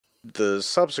the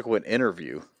subsequent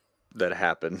interview that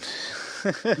happened.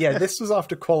 Yeah, this was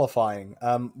after qualifying.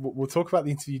 We'll talk about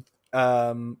the interview.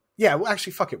 Yeah, well,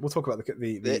 actually, fuck it. We'll talk about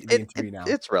the interview now.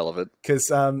 It's relevant because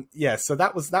yeah, so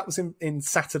that was in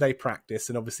Saturday practice,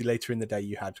 and obviously later in the day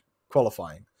you had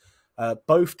qualifying.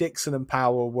 Both Dixon and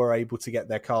Power were able to get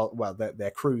their car. Well,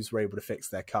 their crews were able to fix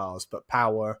their cars, but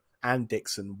Power and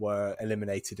Dixon were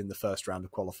eliminated in the first round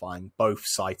of qualifying, both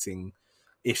citing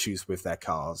issues with their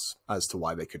cars as to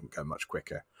why they couldn't go much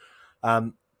quicker.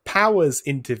 Power's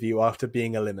interview after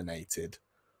being eliminated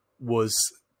was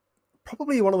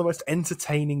probably one of the most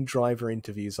entertaining driver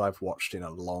interviews I've watched in a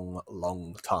long,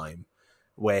 long time,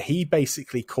 where he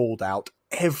basically called out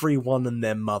everyone and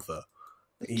their mother.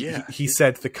 He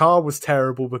said the car was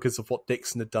terrible because of what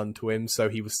Dixon had done to him, so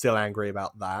he was still angry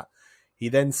about that. He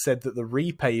then said that the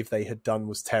repave they had done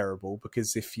was terrible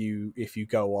because if you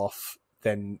go off,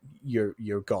 then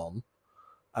you're gone.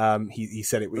 He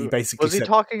said it. He basically was he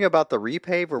talking about the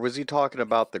repave or was he talking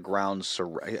about the ground?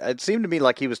 It seemed to me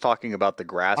like he was talking about the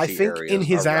grassy areas. I think in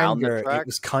his anger, it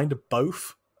was kind of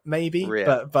both, maybe.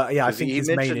 Yeah. But yeah, I think his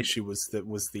main issue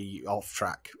was the off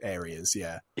track areas.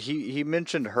 Yeah. He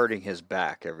mentioned hurting his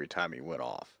back every time he went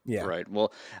off. Yeah. Right.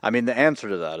 Well, I mean, the answer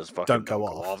to that is fucking don't go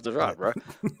off the track, right?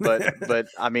 But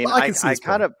I mean, I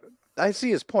kind of. I see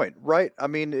his point, right? I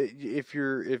mean, if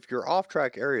your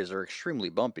off-track areas are extremely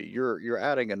bumpy, you're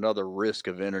adding another risk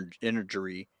of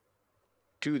injury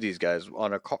to these guys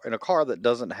on in a car that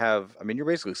doesn't have. I mean, you're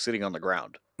basically sitting on the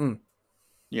ground,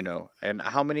 you know. And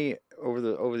how many over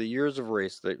the years of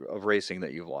racing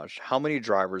that you've watched, how many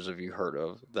drivers have you heard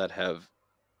of that have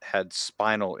had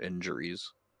spinal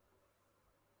injuries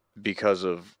because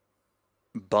of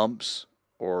bumps?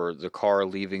 Or the car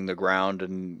leaving the ground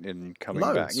and coming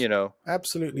back, you know.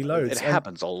 Absolutely loads. It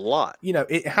happens a lot. You know,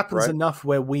 it happens enough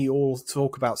where we all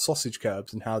talk about sausage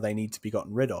curbs and how they need to be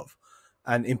gotten rid of.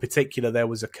 And in particular, there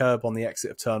was a curb on the exit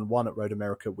of Turn 1 at Road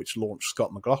America, which launched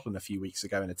Scott McLaughlin a few weeks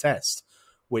ago in a test,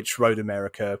 which Road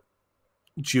America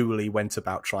duly went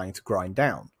about trying to grind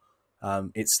down.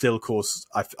 It still caused,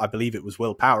 I believe it was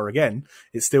Will Power again,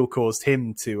 it still caused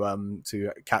him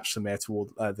to catch some air toward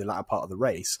the latter part of the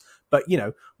race. But, you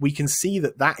know, we can see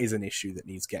that is an issue that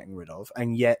needs getting rid of.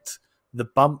 And yet the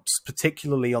bumps,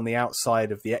 particularly on the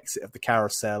outside of the exit of the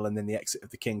carousel and then the exit of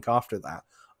the kink after that,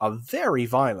 are very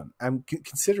violent. And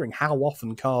considering how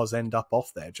often cars end up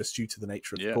off there just due to the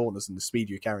nature of the corners and the speed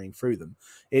you're carrying through them,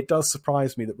 it does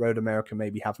surprise me that Road America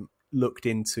maybe haven't looked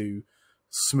into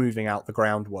smoothing out the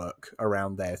groundwork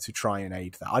around there to try and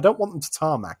aid that. I don't want them to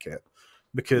tarmac it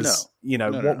because,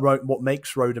 what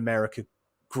makes Road America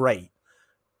great.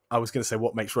 I was going to say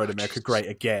what makes Road America great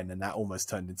again, and that almost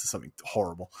turned into something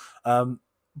horrible.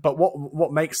 But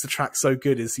what makes the track so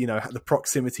good is, you know, the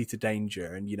proximity to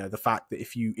danger, and, you know, the fact that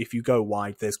if you go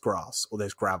wide, there's grass or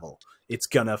there's gravel, it's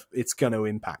gonna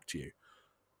impact you.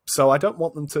 So I don't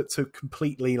want them to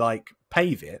completely like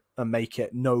pave it and make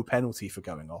it no penalty for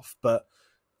going off, but,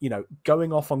 you know,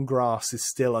 going off on grass is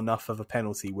still enough of a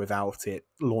penalty without it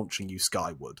launching you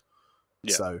skyward.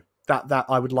 Yeah. So that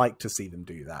I would like to see them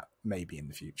do that maybe in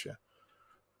the future.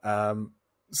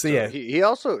 So yeah, he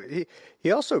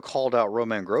also called out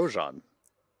Romain Grosjean,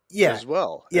 as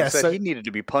well. Yeah, said he needed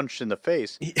to be punched in the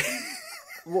face.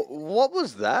 What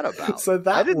was that about? So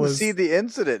I didn't see the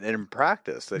incident in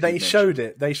practice. They showed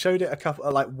it. They showed it a couple,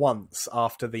 once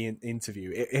after the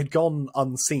interview. It had gone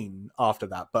unseen after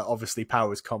that, but obviously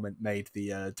Power's comment made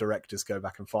the directors go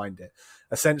back and find it.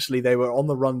 Essentially, they were on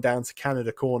the run down to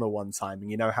Canada Corner one time, and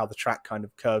you know how the track kind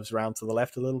of curves around to the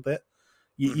left a little bit?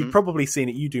 You've probably seen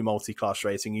it. You do multi-class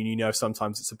racing, and you know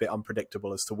sometimes it's a bit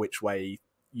unpredictable as to which way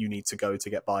you need to go to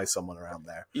get by someone around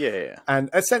there. Yeah. And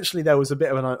essentially there was a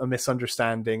bit of a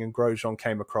misunderstanding, and Grosjean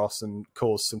came across and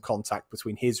caused some contact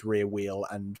between his rear wheel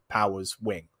and Power's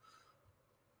wing.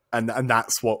 And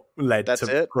that's what led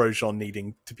to Grosjean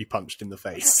needing to be punched in the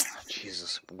face.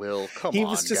 Jesus, Will, come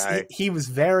on, guy. He was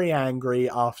very angry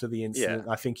after the incident.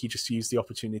 Yeah. I think he just used the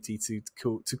opportunity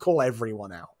to call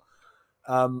everyone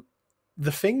out.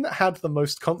 The thing that had the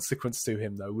most consequence to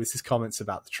him, though, was his comments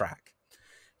about the track.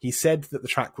 He said that the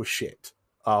track was shit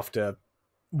after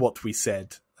what we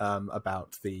said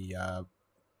about the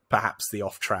perhaps the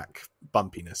off-track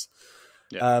bumpiness.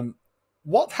 Yeah.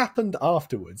 What happened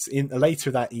afterwards, later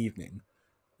that evening,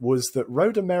 was that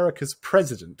Road America's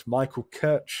president, Michael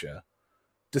Kircher,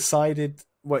 decided...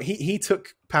 Well, he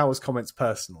took Power's comments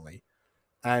personally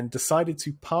and decided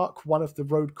to park one of the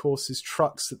road course's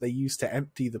trucks that they used to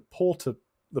empty the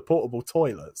portable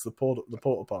toilets, the porta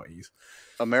potties.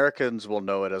 Americans will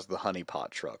know it as the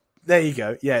honeypot truck. There you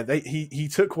go. Yeah, he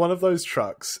took one of those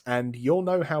trucks, and you'll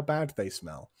know how bad they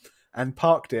smell. and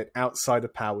parked it outside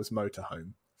of Power's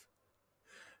motorhome.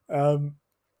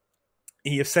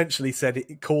 He essentially said,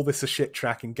 call this a shit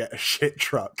track and get a shit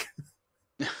truck.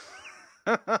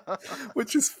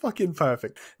 Which is fucking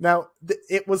perfect. Now,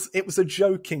 it was a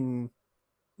joking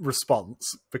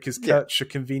response because Kircher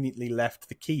conveniently left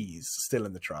the keys still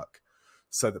in the truck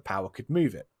so that Power could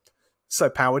move it. So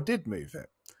Power did move it.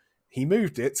 He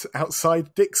moved it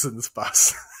outside Dixon's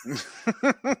bus.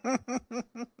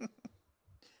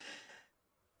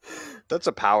 That's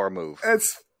a power move.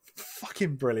 It's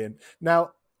fucking brilliant.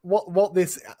 Now, what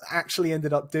this actually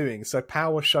ended up doing, so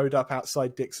Power showed up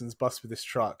outside Dixon's bus with this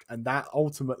truck, and that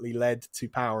ultimately led to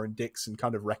Power and Dixon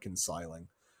kind of reconciling.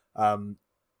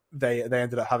 They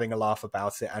ended up having a laugh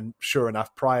about it, and sure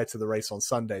enough, prior to the race on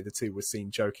Sunday, the two were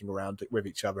seen joking around with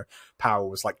each other. Power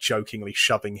was like jokingly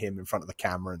shoving him in front of the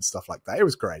camera and stuff like that. It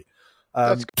was great.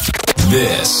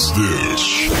 This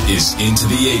is Into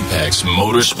the Apex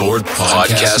Motorsport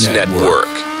Podcast Network.